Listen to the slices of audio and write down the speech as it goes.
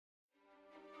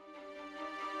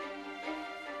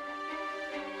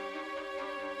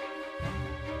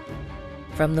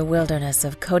From the wilderness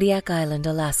of Kodiak Island,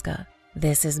 Alaska,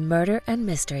 this is Murder and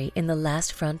Mystery in the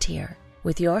Last Frontier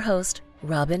with your host,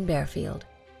 Robin Barefield.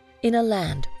 In a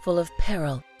land full of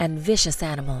peril and vicious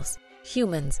animals,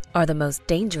 humans are the most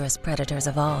dangerous predators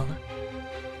of all.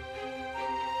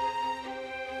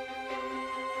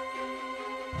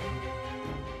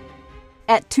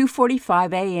 At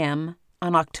 2:45 a.m.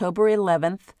 on October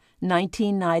 11th,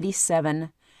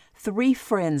 1997, three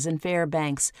friends in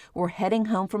Fairbanks were heading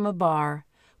home from a bar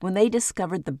when they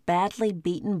discovered the badly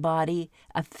beaten body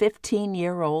of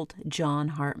 15-year-old John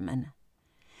Hartman.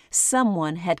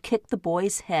 Someone had kicked the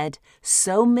boy's head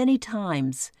so many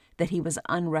times that he was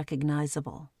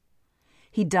unrecognizable.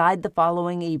 He died the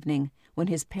following evening when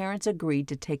his parents agreed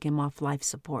to take him off life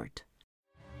support.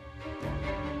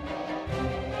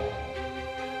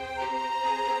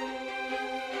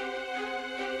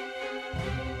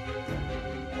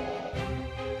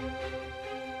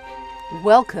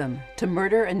 Welcome to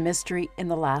Murder and Mystery in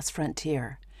the Last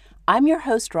Frontier. I'm your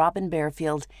host, Robin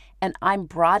Barefield, and I'm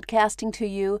broadcasting to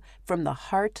you from the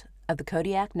heart of the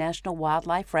Kodiak National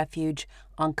Wildlife Refuge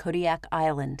on Kodiak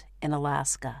Island in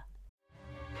Alaska.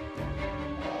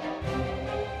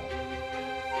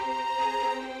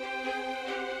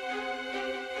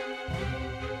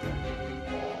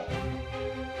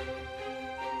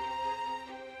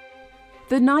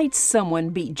 The night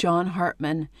someone beat John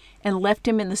Hartman and left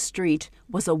him in the street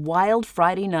was a wild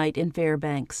Friday night in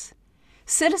Fairbanks.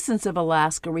 Citizens of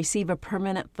Alaska receive a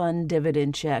permanent fund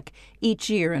dividend check each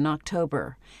year in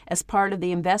October as part of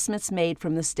the investments made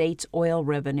from the state's oil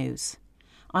revenues.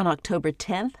 On October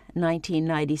 10,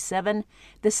 1997,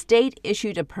 the state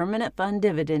issued a permanent fund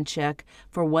dividend check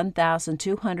for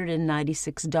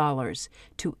 $1,296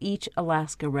 to each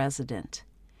Alaska resident.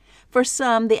 For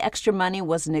some, the extra money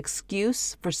was an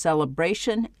excuse for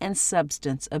celebration and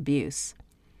substance abuse.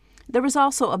 There was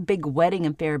also a big wedding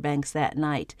in Fairbanks that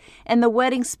night, and the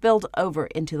wedding spilled over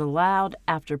into the loud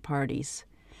after-parties.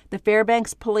 The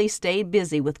Fairbanks police stayed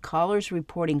busy with callers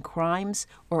reporting crimes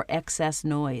or excess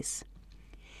noise.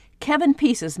 Kevin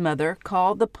Peace's mother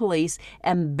called the police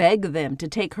and begged them to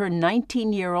take her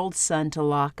 19-year-old son to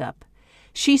lockup.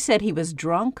 She said he was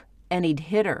drunk and he'd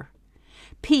hit her.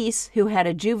 Peace, who had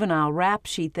a juvenile rap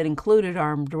sheet that included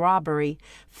armed robbery,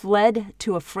 fled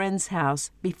to a friend's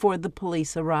house before the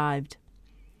police arrived.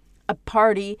 A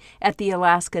party at the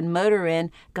Alaskan Motor Inn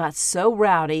got so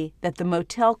rowdy that the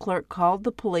motel clerk called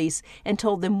the police and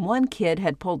told them one kid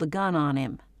had pulled a gun on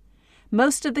him.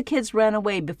 Most of the kids ran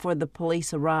away before the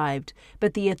police arrived,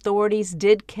 but the authorities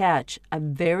did catch a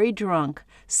very drunk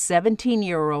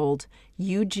 17-year-old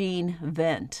Eugene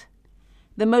Vent.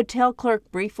 The motel clerk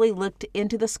briefly looked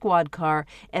into the squad car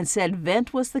and said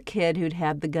Vent was the kid who'd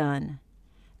had the gun.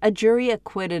 A jury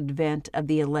acquitted Vent of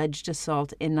the alleged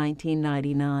assault in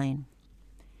 1999.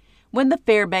 When the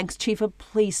Fairbanks chief of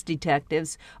police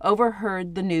detectives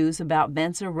overheard the news about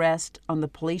Vent's arrest on the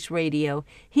police radio,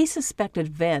 he suspected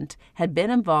Vent had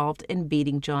been involved in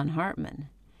beating John Hartman.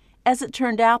 As it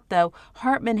turned out, though,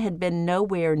 Hartman had been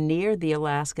nowhere near the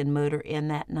Alaskan Motor Inn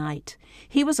that night.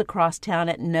 He was across town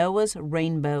at Noah's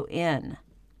Rainbow Inn.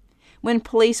 When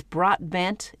police brought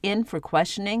Vent in for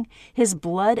questioning, his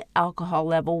blood alcohol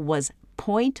level was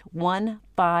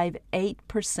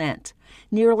 0.158%,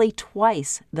 nearly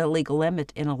twice the legal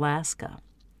limit in Alaska.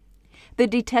 The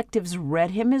detectives read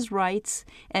him his rights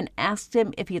and asked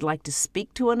him if he'd like to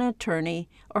speak to an attorney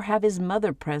or have his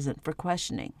mother present for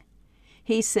questioning.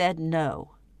 He said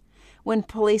no. When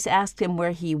police asked him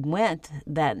where he went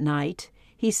that night,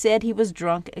 he said he was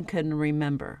drunk and couldn't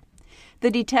remember. The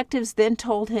detectives then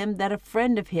told him that a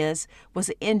friend of his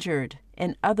was injured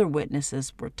and other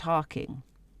witnesses were talking.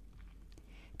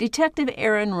 Detective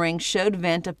Aaron Ring showed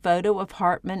Vent a photo of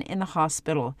Hartman in the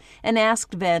hospital and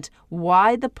asked Vent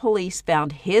why the police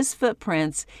found his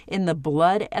footprints in the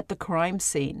blood at the crime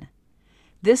scene.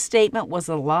 This statement was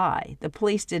a lie. The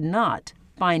police did not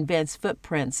find Vent's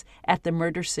footprints at the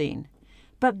murder scene.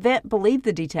 But Vent believed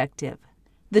the detective.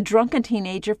 The drunken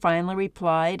teenager finally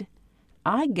replied,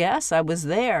 "I guess I was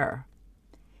there."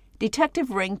 Detective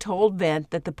Ring told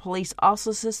Vent that the police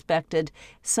also suspected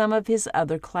some of his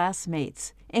other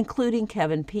classmates, including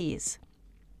Kevin Pease.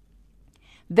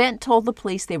 Vent told the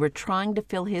police they were trying to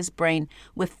fill his brain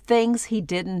with things he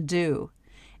didn't do,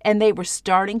 and they were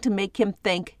starting to make him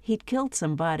think he'd killed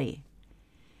somebody.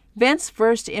 Vent's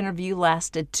first interview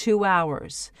lasted 2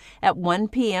 hours. At 1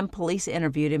 p.m., police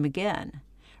interviewed him again.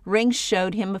 Ring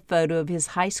showed him a photo of his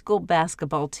high school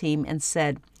basketball team and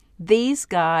said, "These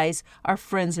guys are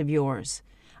friends of yours.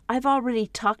 I've already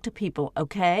talked to people,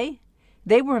 okay?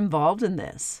 They were involved in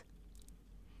this."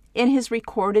 In his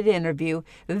recorded interview,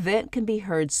 Vent can be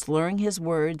heard slurring his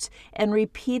words and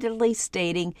repeatedly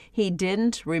stating he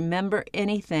didn't remember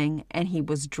anything and he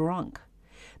was drunk.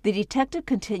 The detective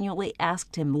continually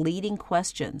asked him leading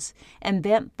questions, and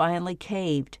Vent finally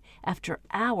caved after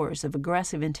hours of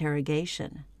aggressive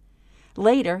interrogation.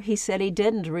 Later, he said he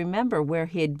didn't remember where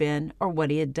he had been or what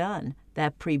he had done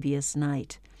that previous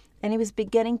night, and he was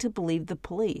beginning to believe the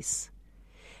police.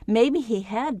 Maybe he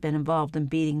had been involved in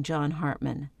beating John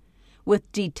Hartman.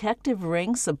 With Detective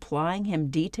Ring supplying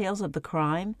him details of the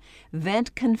crime,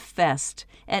 Vent confessed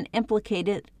and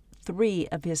implicated 3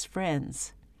 of his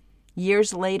friends.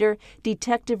 Years later,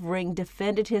 Detective Ring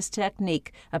defended his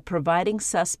technique of providing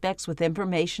suspects with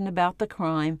information about the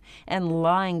crime and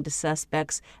lying to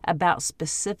suspects about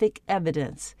specific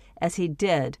evidence, as he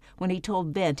did when he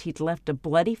told Vent he'd left a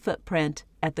bloody footprint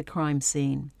at the crime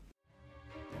scene.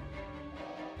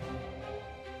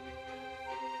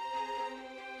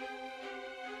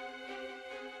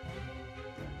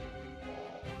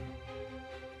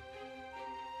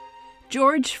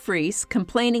 George Freese,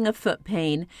 complaining of foot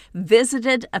pain,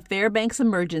 visited a Fairbanks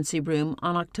emergency room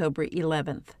on October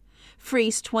 11th.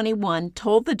 Freese, 21,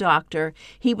 told the doctor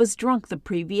he was drunk the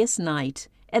previous night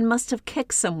and must have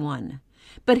kicked someone,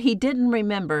 but he didn't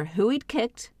remember who he'd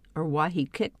kicked or why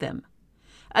he'd kicked them.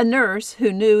 A nurse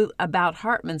who knew about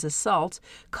Hartman's assault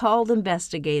called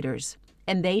investigators,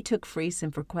 and they took Freese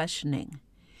in for questioning.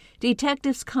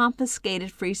 Detectives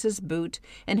confiscated Freese's boot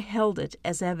and held it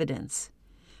as evidence.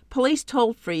 Police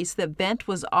told Freese that Vent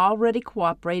was already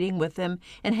cooperating with them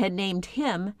and had named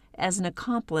him as an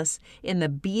accomplice in the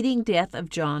beating death of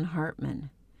John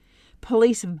Hartman.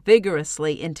 Police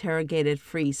vigorously interrogated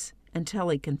Freese until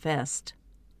he confessed.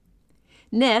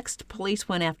 Next, police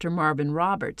went after Marvin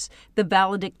Roberts, the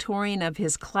valedictorian of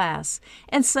his class,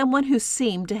 and someone who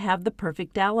seemed to have the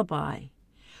perfect alibi.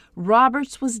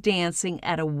 Roberts was dancing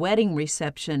at a wedding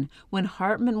reception when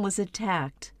Hartman was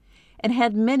attacked and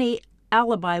had many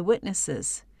alibi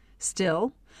witnesses.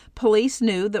 Still, police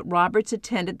knew that Roberts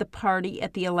attended the party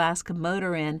at the Alaska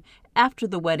Motor Inn after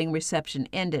the wedding reception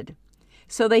ended,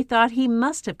 so they thought he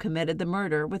must have committed the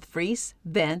murder with Freese,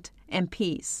 Vent, and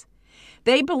Peace.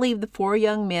 They believed the 4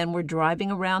 young men were driving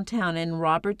around town in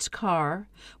Roberts' car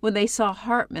when they saw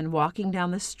Hartman walking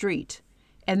down the street,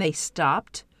 and they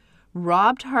stopped,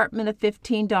 robbed Hartman of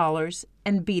 $15,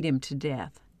 and beat him to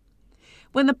death.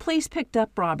 When the police picked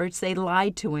up Roberts, they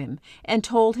lied to him and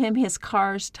told him his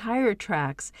car's tire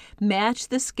tracks matched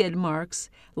the skid marks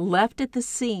left at the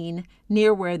scene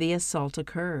near where the assault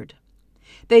occurred.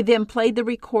 They then played the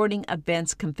recording of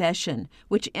Vent's confession,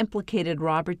 which implicated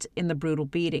Roberts in the brutal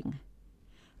beating.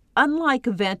 Unlike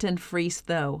Vent and Freese,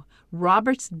 though,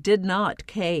 Roberts did not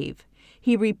cave.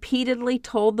 He repeatedly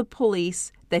told the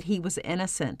police that he was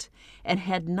innocent and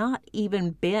had not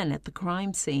even been at the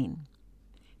crime scene.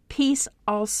 Peace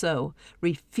also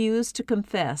refused to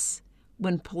confess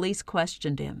when police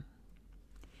questioned him.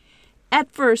 At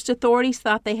first, authorities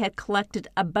thought they had collected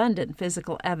abundant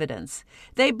physical evidence.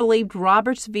 They believed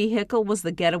Roberts' vehicle was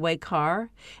the getaway car,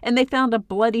 and they found a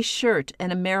bloody shirt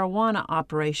and a marijuana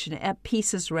operation at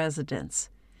Peace's residence.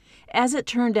 As it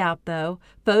turned out, though,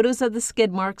 photos of the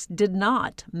skid marks did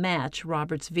not match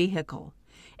Roberts' vehicle,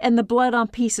 and the blood on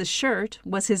Peace's shirt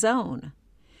was his own.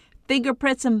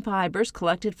 Fingerprints and fibers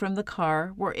collected from the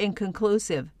car were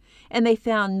inconclusive, and they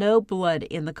found no blood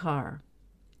in the car.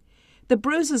 The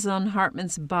bruises on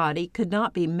Hartman's body could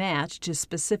not be matched to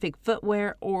specific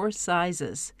footwear or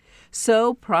sizes,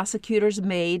 so prosecutors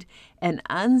made an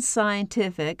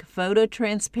unscientific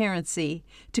phototransparency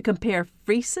to compare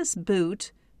Freese's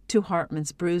boot to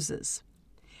Hartman's bruises.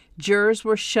 Jurors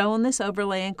were shown this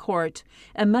overlay in court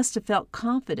and must have felt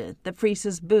confident that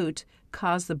Freese's boot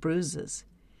caused the bruises.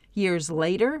 Years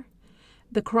later,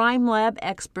 the crime lab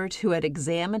expert who had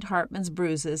examined Hartman's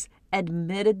bruises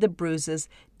admitted the bruises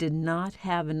did not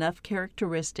have enough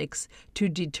characteristics to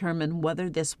determine whether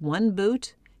this one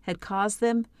boot had caused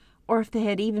them or if they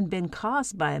had even been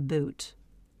caused by a boot.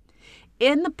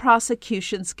 In the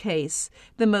prosecution's case,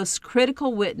 the most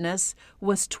critical witness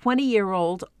was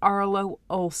 20-year-old Arlo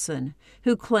Olson,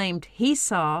 who claimed he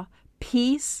saw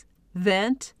Peace,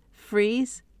 Vent,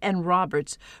 Freese, and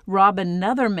Roberts rob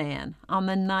another man on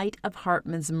the night of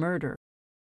Hartman's murder.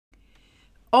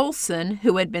 Olson,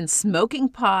 who had been smoking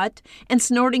pot and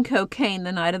snorting cocaine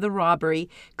the night of the robbery,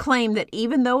 claimed that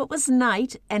even though it was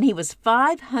night and he was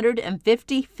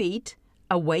 550 feet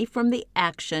away from the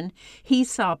action, he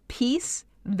saw Peace,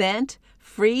 Vent,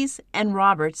 Freese, and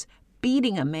Roberts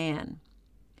beating a man.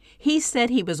 He said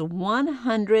he was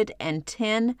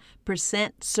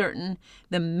 110% certain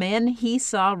the men he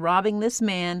saw robbing this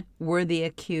man were the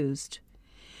accused.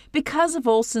 Because of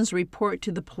Olson's report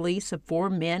to the police of 4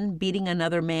 men beating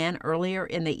another man earlier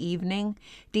in the evening,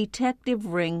 Detective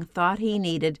Ring thought he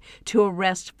needed to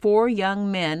arrest 4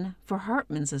 young men for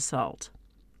Hartman's assault.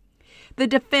 The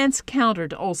defense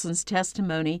countered Olson's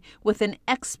testimony with an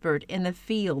expert in the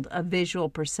field of visual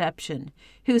perception,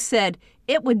 who said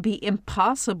it would be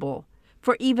impossible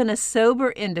for even a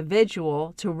sober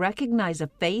individual to recognize a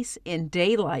face in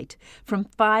daylight from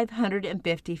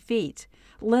 550 feet,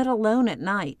 let alone at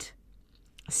night.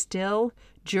 Still,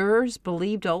 jurors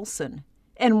believed Olson,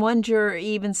 and one juror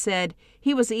even said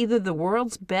he was either the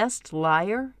world's best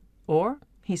liar or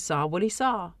he saw what he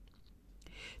saw.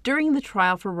 During the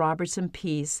trial for Roberts and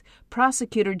Pease,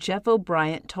 prosecutor Jeff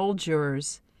O'Brien told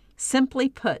jurors, "Simply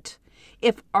put,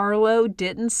 if Arlo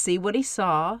didn't see what he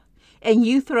saw, and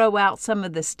you throw out some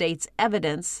of the state's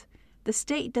evidence, the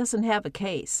state doesn't have a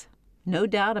case. No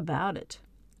doubt about it."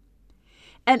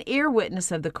 An ear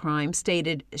witness of the crime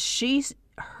stated she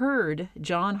heard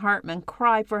John Hartman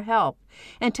cry for help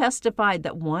and testified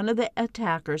that one of the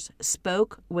attackers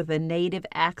spoke with a native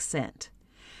accent.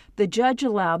 The judge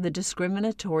allowed the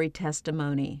discriminatory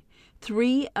testimony.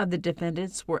 3 of the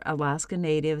defendants were Alaska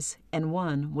Natives and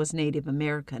 1 was Native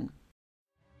American.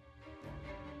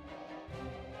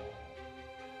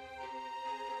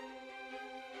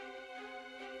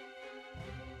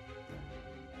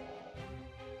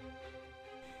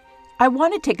 I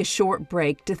want to take a short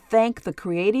break to thank the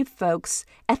creative folks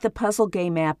at the puzzle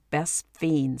game app Best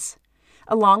Fiends.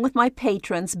 Along with my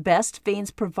patrons, Best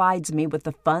Fiends provides me with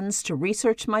the funds to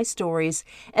research my stories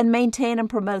and maintain and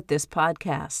promote this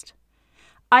podcast.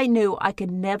 I knew I could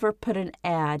never put an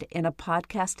ad in a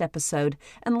podcast episode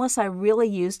unless I really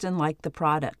used and liked the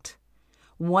product.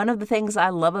 One of the things I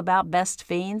love about Best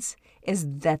Fiends is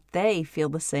that they feel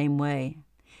the same way.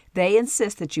 They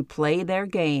insist that you play their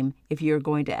game if you're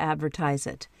going to advertise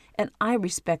it, and I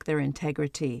respect their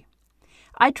integrity.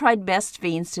 I tried Best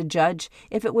Fiends to judge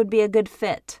if it would be a good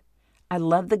fit. I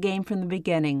loved the game from the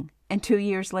beginning, and 2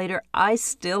 years later, I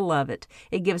still love it.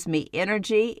 It gives me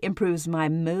energy, improves my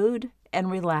mood,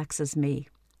 and relaxes me.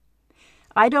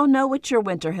 I don't know what your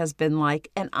winter has been like,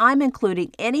 and I'm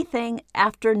including anything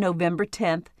after November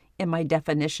 10th in my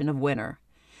definition of winter.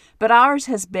 But ours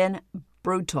has been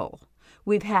brutal.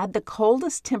 We've had the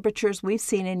coldest temperatures we've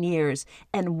seen in years,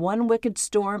 and one wicked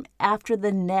storm after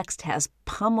the next has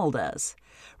pummeled us.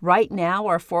 Right now,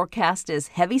 our forecast is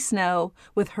heavy snow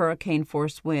with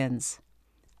hurricane-force winds.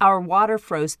 Our water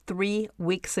froze 3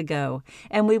 weeks ago,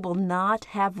 and we will not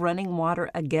have running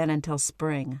water again until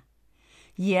spring.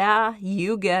 Yeah,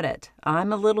 you get it.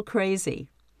 I'm a little crazy.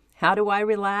 How do I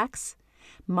relax?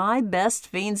 My Best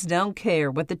Fiends don't care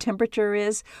what the temperature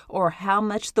is or how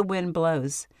much the wind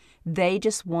blows. They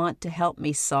just want to help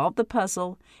me solve the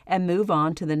puzzle and move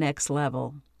on to the next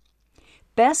level.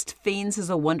 Best Fiends is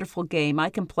a wonderful game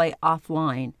I can play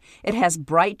offline. It has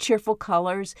bright, cheerful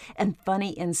colors and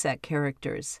funny insect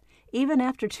characters. Even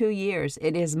after 2 years,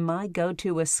 it is my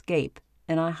go-to escape,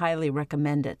 and I highly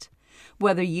recommend it.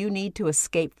 Whether you need to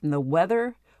escape from the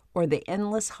weather or the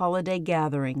endless holiday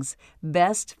gatherings,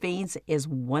 Best Fiends is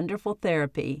wonderful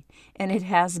therapy, and it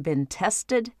has been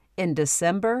tested in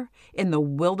December in the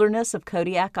wilderness of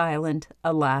Kodiak Island,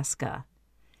 Alaska.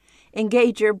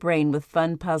 Engage your brain with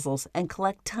fun puzzles and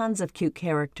collect tons of cute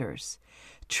characters.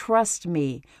 Trust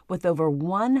me, with over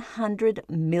 100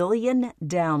 million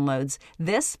downloads,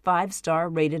 this 5-star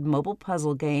rated mobile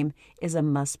puzzle game is a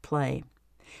must-play.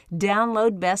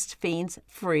 Download Best Fiends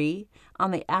free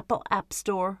on the Apple App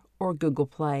Store or Google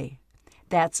Play.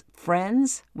 That's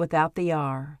Friends without the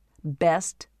R.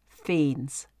 Best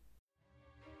Fiends.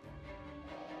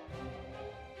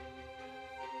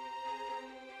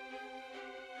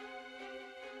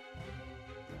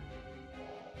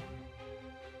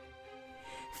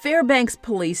 Fairbanks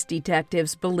police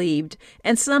detectives believed,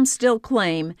 and some still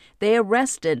claim, they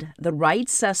arrested the right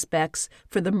suspects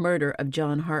for the murder of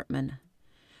John Hartman.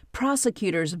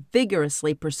 Prosecutors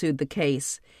vigorously pursued the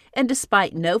case, and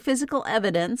despite no physical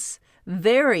evidence,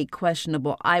 very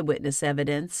questionable eyewitness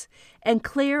evidence, and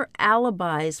clear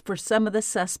alibis for some of the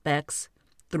suspects,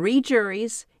 3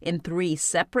 juries in 3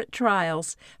 separate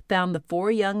trials found the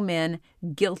 4 young men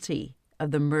guilty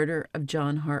of the murder of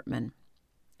John Hartman.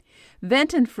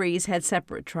 Vent and Freeze had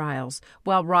separate trials,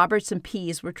 while Roberts and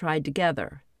Pease were tried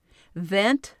together.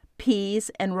 Vent,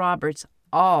 Pease, and Roberts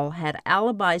all had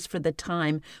alibis for the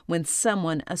time when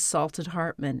someone assaulted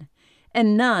Hartman,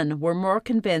 and none were more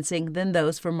convincing than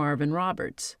those for Marvin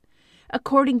Roberts.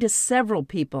 According to several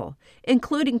people,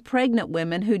 including pregnant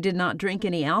women who did not drink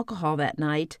any alcohol that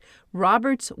night,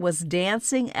 Roberts was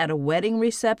dancing at a wedding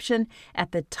reception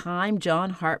at the time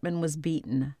John Hartman was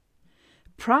beaten.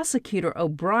 Prosecutor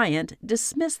O'Brien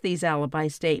dismissed these alibi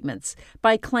statements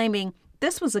by claiming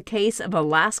this was a case of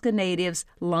Alaska Natives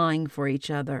lying for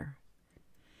each other.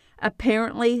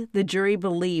 Apparently, the jury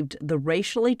believed the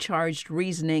racially charged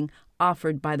reasoning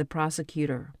offered by the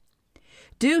prosecutor.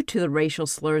 Due to the racial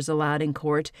slurs allowed in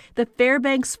court, the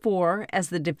Fairbanks Four, as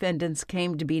the defendants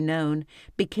came to be known,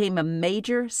 became a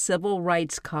major civil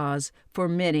rights cause for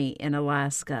many in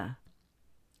Alaska.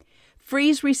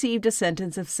 Freeze received a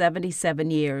sentence of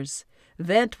 77 years.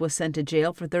 Vent was sent to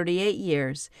jail for 38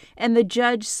 years, and the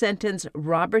judge sentenced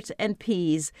Roberts and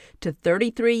Pease to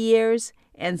 33 years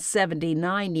and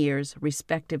 79 years,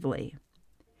 respectively.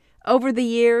 Over the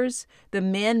years, the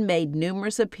men made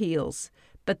numerous appeals,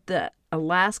 but the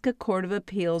Alaska Court of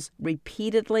Appeals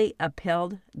repeatedly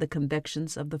upheld the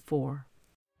convictions of the four.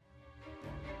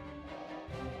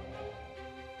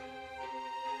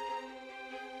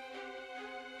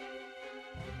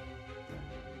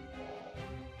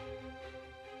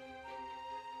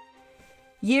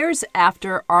 Years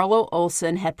after Arlo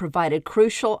Olson had provided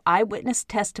crucial eyewitness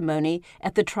testimony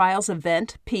at the trials of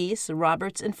Vent, Pease,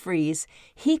 Roberts, and Freeze,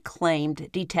 he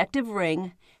claimed Detective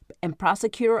Ring and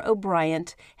Prosecutor O'Brien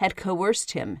had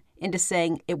coerced him into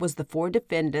saying it was the four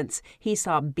defendants he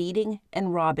saw beating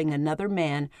and robbing another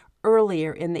man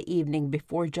earlier in the evening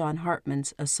before John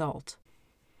Hartman's assault.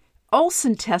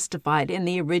 Olson testified in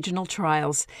the original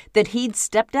trials that he'd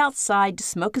stepped outside to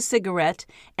smoke a cigarette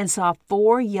and saw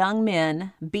four young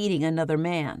men beating another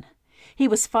man. He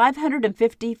was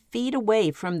 550 feet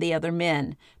away from the other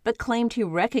men, but claimed he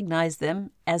recognized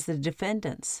them as the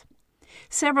defendants.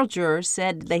 Several jurors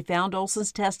said they found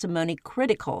Olson's testimony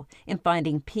critical in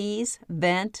finding Pease,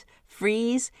 Vent,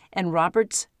 Freeze, and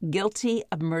Roberts guilty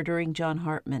of murdering John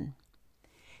Hartman.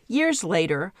 Years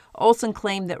later, Olson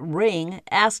claimed that Ring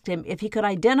asked him if he could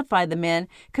identify the men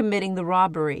committing the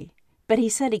robbery, but he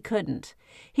said he couldn't.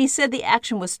 He said the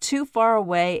action was too far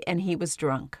away and he was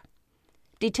drunk.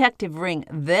 Detective Ring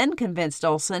then convinced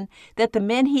Olson that the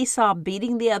men he saw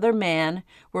beating the other man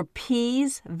were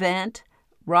Pease, Vent,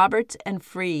 Roberts, and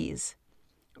Freeze.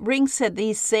 Ring said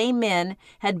these same men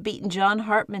had beaten John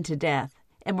Hartman to death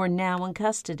and were now in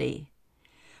custody.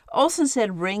 Olson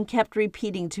said Ring kept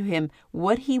repeating to him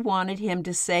what he wanted him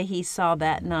to say he saw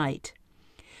that night.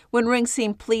 When Ring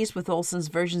seemed pleased with Olson's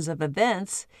versions of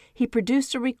events, he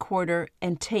produced a recorder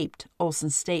and taped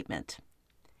Olson's statement.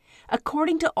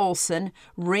 According to Olson,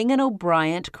 Ring and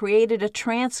O'Brien created a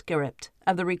transcript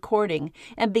of the recording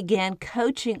and began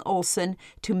coaching Olson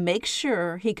to make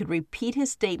sure he could repeat his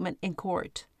statement in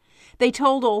court. They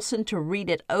told Olson to read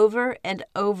it over and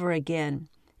over again,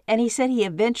 and he said he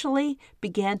eventually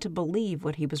began to believe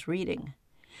what he was reading.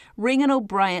 Ring and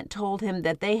O'Brien told him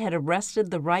that they had arrested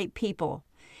the right people,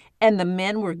 and the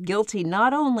men were guilty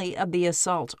not only of the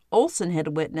assault Olson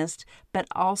had witnessed, but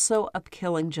also of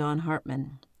killing John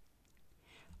Hartman.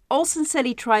 Olson said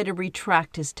he tried to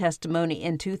retract his testimony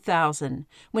in 2000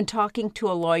 when talking to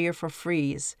a lawyer for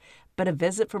Freeze, but a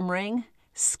visit from Ring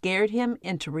scared him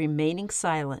into remaining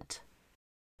silent.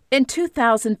 In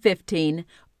 2015,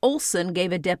 Olson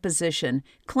gave a deposition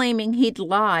claiming he'd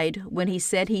lied when he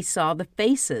said he saw the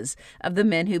faces of the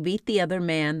men who beat the other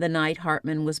man the night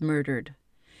Hartman was murdered.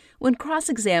 When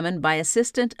cross-examined by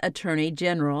Assistant Attorney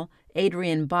General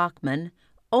Adrian Bachman,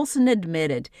 Olson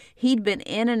admitted he'd been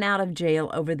in and out of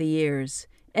jail over the years,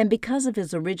 and because of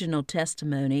his original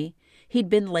testimony, he'd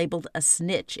been labeled a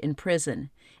snitch in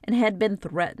prison and had been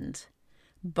threatened.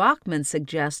 Bachman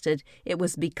suggested it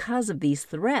was because of these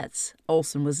threats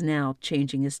Olson was now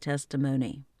changing his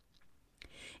testimony.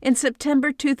 In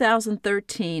September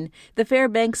 2013, the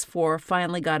Fairbanks Four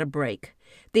finally got a break.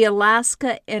 The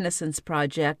Alaska Innocence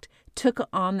Project took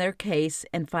on their case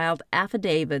and filed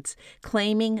affidavits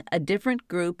claiming a different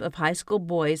group of high school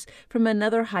boys from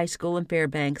another high school in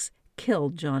Fairbanks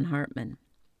killed John Hartman.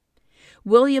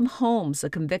 William Holmes,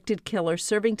 a convicted killer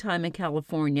serving time in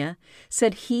California,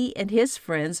 said he and his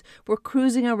friends were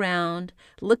cruising around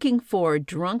looking for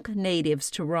drunk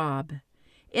natives to rob.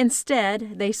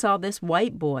 Instead, they saw this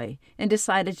white boy and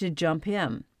decided to jump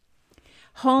him.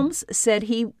 Holmes said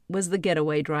he was the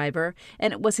getaway driver,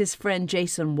 and it was his friend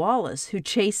Jason Wallace who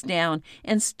chased down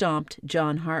and stomped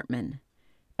John Hartman.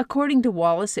 According to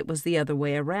Wallace, it was the other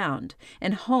way around,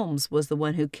 and Holmes was the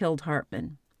one who killed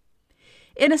Hartman.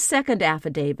 In a second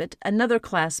affidavit, another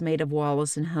classmate of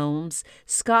Wallace and Holmes,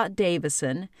 Scott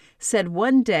Davison, said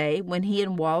one day when he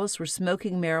and Wallace were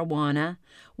smoking marijuana,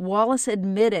 Wallace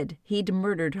admitted he'd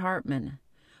murdered Hartman.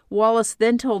 Wallace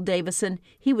then told Davison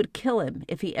he would kill him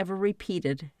if he ever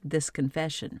repeated this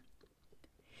confession.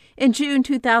 In June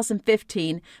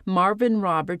 2015, Marvin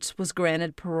Roberts was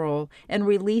granted parole and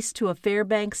released to a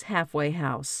Fairbanks halfway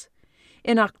house.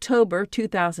 In October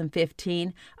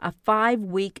 2015, a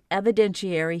 5-week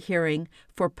evidentiary hearing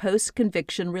for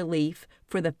post-conviction relief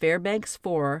for the Fairbanks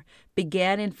Four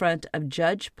began in front of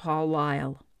Judge Paul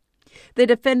Lyle. The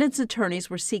defendants' attorneys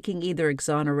were seeking either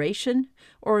exoneration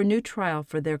or a new trial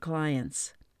for their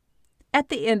clients. At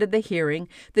the end of the hearing,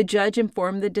 the judge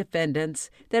informed the defendants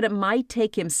that it might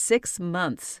take him 6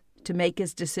 months to make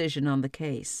his decision on the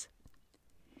case.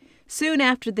 Soon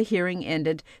after the hearing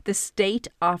ended, the state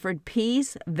offered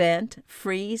Pease, Vent,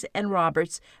 Freeze, and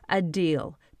Roberts a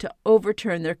deal to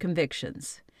overturn their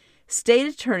convictions. State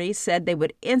attorneys said they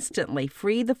would instantly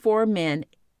free the 4 men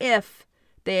if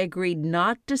they agreed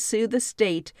not to sue the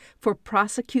state for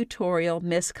prosecutorial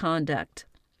misconduct.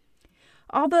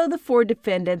 Although the 4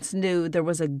 defendants knew there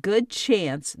was a good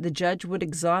chance the judge would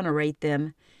exonerate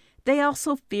them, they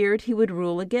also feared he would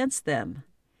rule against them.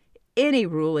 Any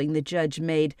ruling the judge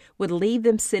made would leave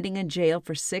them sitting in jail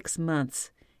for 6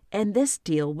 months, and this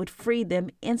deal would free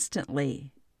them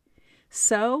instantly.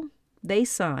 So they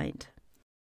signed.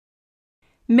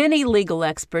 Many legal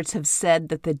experts have said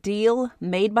that the deal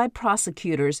made by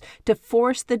prosecutors to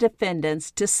force the defendants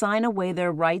to sign away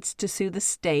their rights to sue the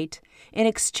state in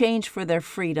exchange for their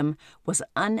freedom was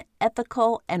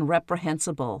unethical and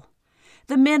reprehensible.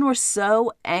 The men were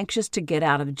so anxious to get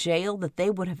out of jail that they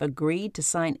would have agreed to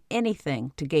sign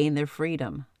anything to gain their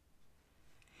freedom.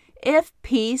 If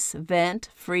Pease, Vent,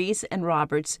 Freeze, and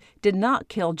Roberts did not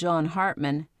kill John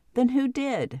Hartman, then who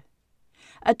did?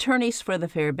 Attorneys for the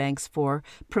Fairbanks Four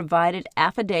provided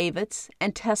affidavits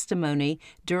and testimony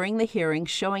during the hearing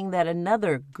showing that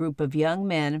another group of young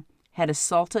men had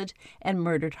assaulted and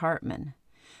murdered Hartman.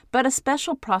 But a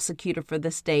special prosecutor for the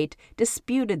state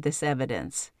disputed this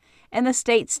evidence, and the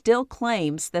state still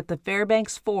claims that the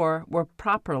Fairbanks Four were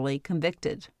properly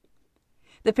convicted.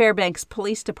 The Fairbanks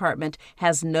Police Department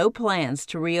has no plans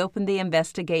to reopen the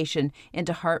investigation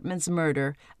into Hartman's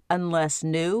murder unless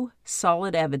new,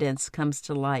 solid evidence comes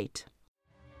to light.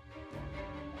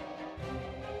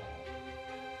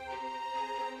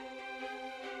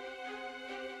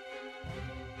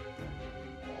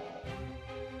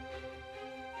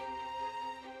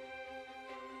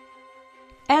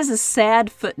 As a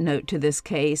sad footnote to this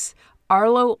case,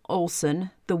 Arlo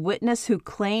Olson, the witness who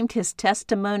claimed his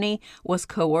testimony was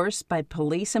coerced by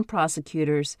police and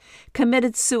prosecutors,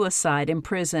 committed suicide in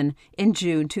prison in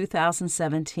June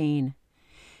 2017.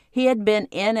 He had been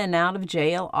in and out of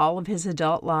jail all of his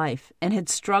adult life and had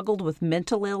struggled with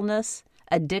mental illness,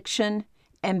 addiction,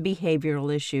 and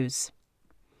behavioral issues.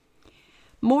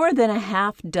 More than a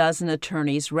half-dozen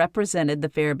attorneys represented the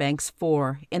Fairbanks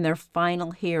Four in their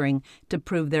final hearing to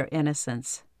prove their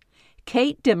innocence.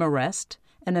 Kate Demarest,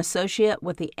 an associate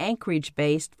with the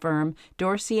Anchorage-based firm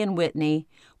Dorsey & Whitney,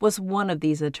 was one of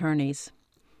these attorneys.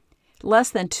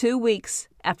 Less than 2 weeks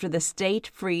after the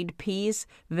state freed Pease,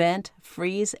 Vent,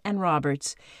 Freeze, and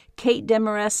Roberts, Kate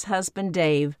Demarest's husband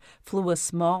Dave flew a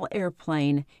small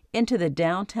airplane into the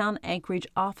downtown Anchorage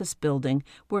office building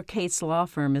where Kate's law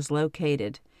firm is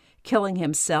located, killing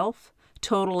himself,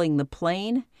 totaling the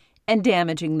plane, and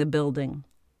damaging the building.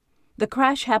 The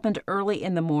crash happened early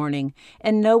in the morning,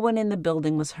 and no one in the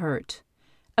building was hurt.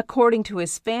 According to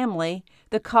his family,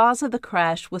 the cause of the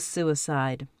crash was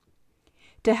suicide.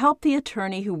 To help the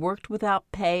attorney who worked without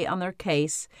pay on their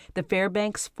case, the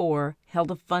Fairbanks Four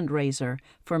held a fundraiser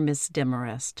for Miss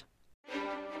Demarest.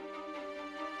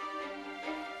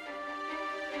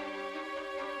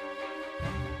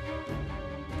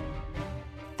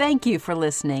 Thank you for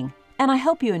listening, and I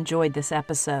hope you enjoyed this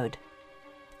episode.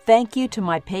 Thank you to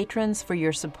my patrons for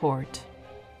your support.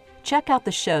 Check out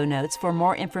the show notes for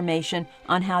more information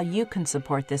on how you can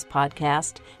support this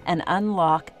podcast and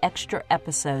unlock extra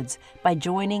episodes by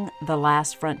joining the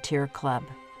Last Frontier Club.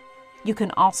 You can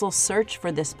also search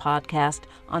for this podcast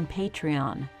on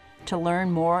Patreon to learn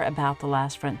more about the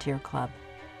Last Frontier Club.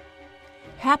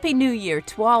 Happy New Year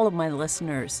to all of my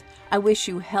listeners. I wish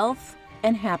you health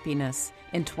and happiness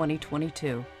in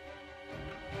 2022.